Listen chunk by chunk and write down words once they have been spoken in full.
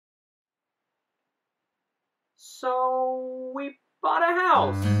So we bought a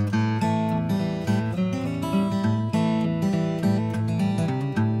house.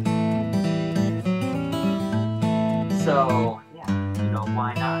 So yeah,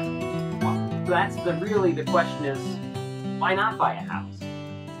 why not? Well, that's really the question is, why not buy a house?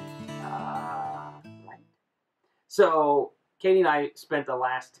 Right. So Katie and I spent the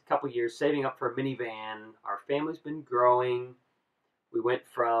last couple years saving up for a minivan. Our family's been growing. We went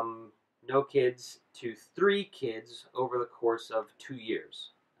from no kids to 3 kids over the course of 2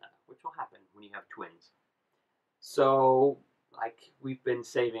 years, which will happen when you have twins. So, we've been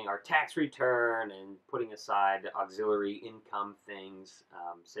saving our tax return and putting aside auxiliary income things,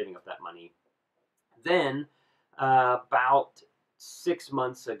 saving up that money. Then, about 6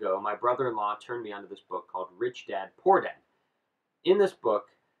 months ago, my brother-in-law turned me onto this book called Rich Dad, Poor Dad. In this book,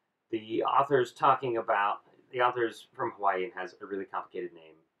 the author's from Hawaii and has a really complicated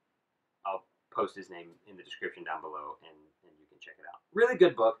name. I'll post his name in the description down below, and you can check it out. Really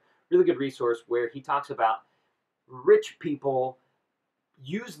good book, really good resource where he talks about rich people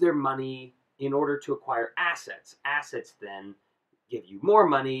use their money in order to acquire assets. Assets then give you more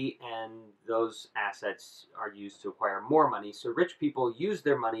money, and those assets are used to acquire more money. So rich people use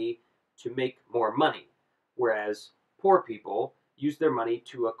their money to make more money, whereas poor people use their money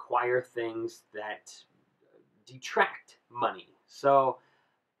to acquire things that detract money. So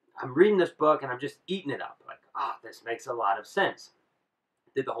I'm reading this book and I'm just eating it up. Like, this makes a lot of sense.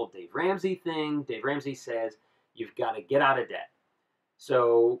 Did the whole Dave Ramsey thing. Dave Ramsey says you've got to get out of debt.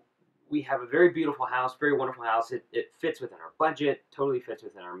 So we have a very beautiful house, very wonderful house. It fits within our budget, totally fits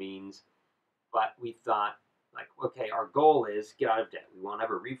within our means. But we thought, okay, our goal is get out of debt. We won't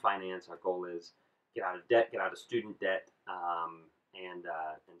ever refinance. Our goal is get out of debt, get out of student debt, and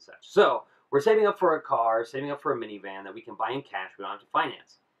such. So we're saving up for a car, saving up for a minivan that we can buy in cash. We don't have to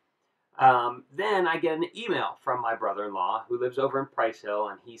finance. Then I get an email from my brother-in-law who lives over in Price Hill,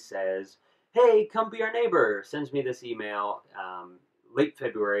 and he says, hey, come be our neighbor. Sends me this email late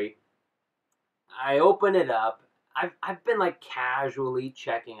February. I open it up. I've been casually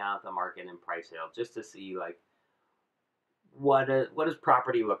checking out the market in Price Hill just to see what does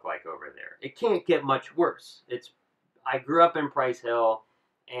property look like over there. It can't get much worse. I grew up in Price Hill,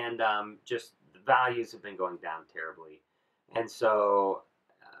 and just the values have been going down terribly, and so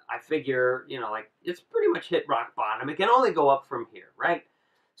I figure it's pretty much hit rock bottom. It can only go up from here, right?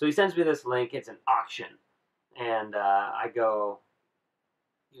 So he sends me this link. It's an auction, and I go,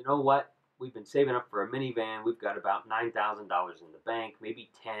 you know what? We've been saving up for a minivan. We've got about $9,000 in the bank, maybe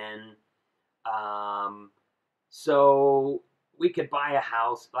 10. So we could buy a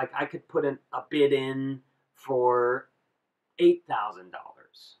house. I could put a bid in for $8,000.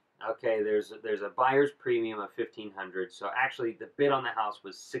 Okay, there's a buyer's premium of $1,500. So actually, the bid on the house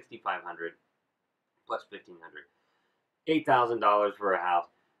was $6,500 plus $1,500. $8,000 for a house.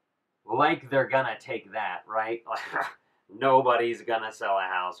 They're gonna take that, right? Nobody's gonna sell a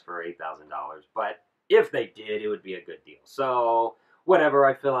house for $8,000, but if they did, it would be a good deal. So whatever,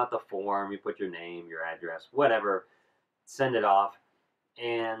 I fill out the form, you put your name, your address, whatever, send it off,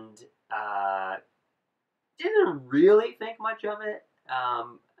 and didn't really think much of it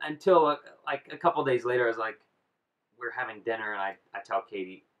until a couple days later. I was like, we're having dinner, and I tell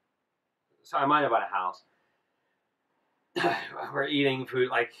Katie, so I might have bought a house. We're eating food,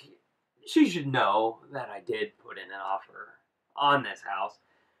 she should know that I did put in an offer on this house.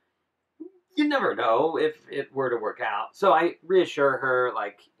 You never know if it were to work out. So I reassure her,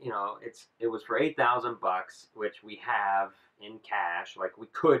 it was for $8,000, which we have in cash. We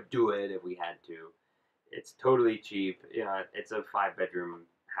could do it if we had to. It's totally cheap. It's a 5-bedroom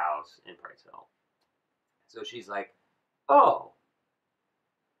house in Price Hill. So she's like, oh,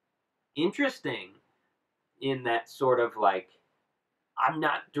 interesting. In that sort of I'm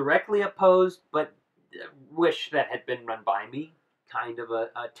not directly opposed, but wish that had been run by me kind of a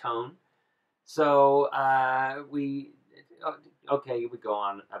tone. So we go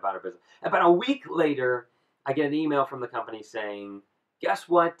on about our business. About a week later, I get an email from the company saying, guess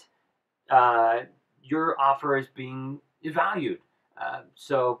what? Your offer is being evaluated.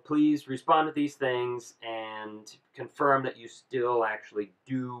 So please respond to these things and confirm that you still actually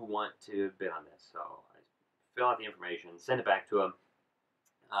do want to bid on this. So I fill out the information, send it back to them.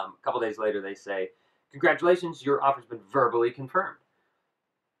 A couple days later, they say, congratulations, your offer's been verbally confirmed.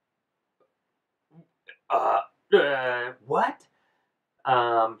 What?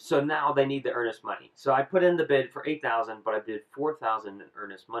 So now they need the earnest money. So I put in the bid for $8,000, but I bid $4,000 in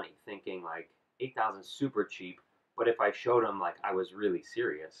earnest money, thinking $8,000 super cheap. But if I showed them I was really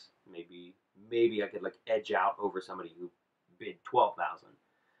serious, maybe I could edge out over somebody who bid $12,000.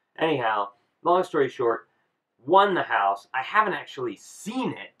 Anyhow, long story short, won the house. I haven't actually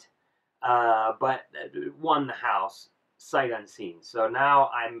seen it, but won the house sight unseen. So now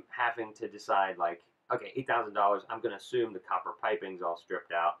I'm having to decide, like, okay, $8,000. I'm going to assume the copper piping's all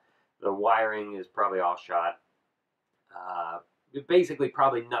stripped out. The wiring is probably all shot. Uh, Basically,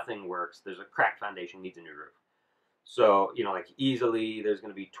 probably nothing works. There's a cracked foundation, needs a new roof. So, you know, like easily, there's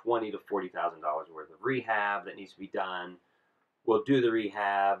going to be $20,000 to $40,000 worth of rehab that needs to be done. We'll do the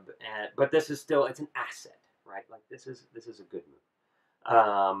rehab, but this is still, it's an asset, right? Like this is a good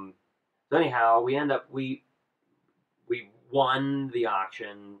move. So anyhow, we won the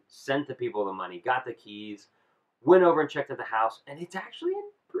auction, sent the people the money, got the keys, went over and checked at the house, and it's actually in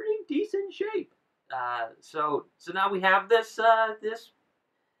pretty decent shape. So now we have this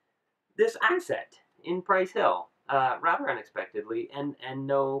asset in Price Hill, rather unexpectedly, and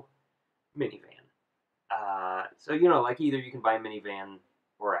no minivan. So you know, like either you can buy a minivan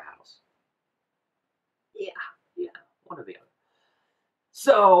or a house. Yeah, one or the other.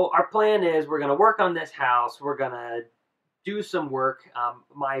 So our plan is we're gonna work on this house. We're gonna do some work.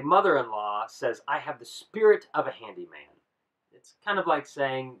 My mother-in-law says I have the spirit of a handyman. It's kind of like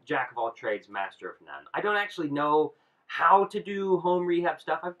saying jack of all trades, master of none. I don't actually know how to do home rehab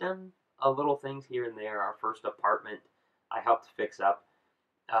stuff. I've done a little things here and there. Our first apartment I helped fix up.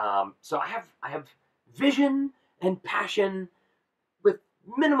 So I have vision and passion with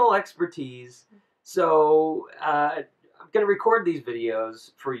minimal expertise. So I'm going to record these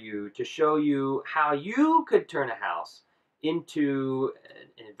videos for you to show you how you could turn a house into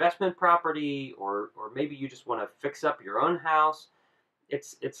an investment property, or maybe you just want to fix up your own house.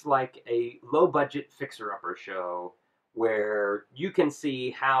 It's like a low budget fixer-upper show where you can see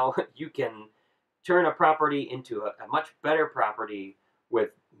how you can turn a property into a much better property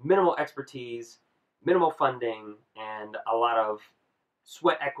with minimal expertise, minimal funding, and a lot of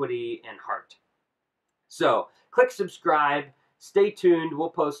sweat equity and heart. So click subscribe, stay tuned. We'll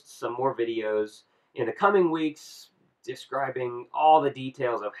post some more videos in the coming weeks describing all the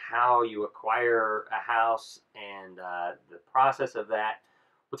details of how you acquire a house and the process of that.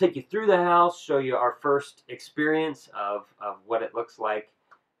 We'll take you through the house, show you our first experience of what it looks like,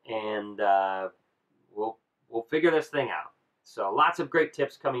 and we'll figure this thing out. So lots of great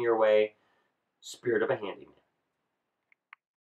tips coming your way. Spirit of a handyman.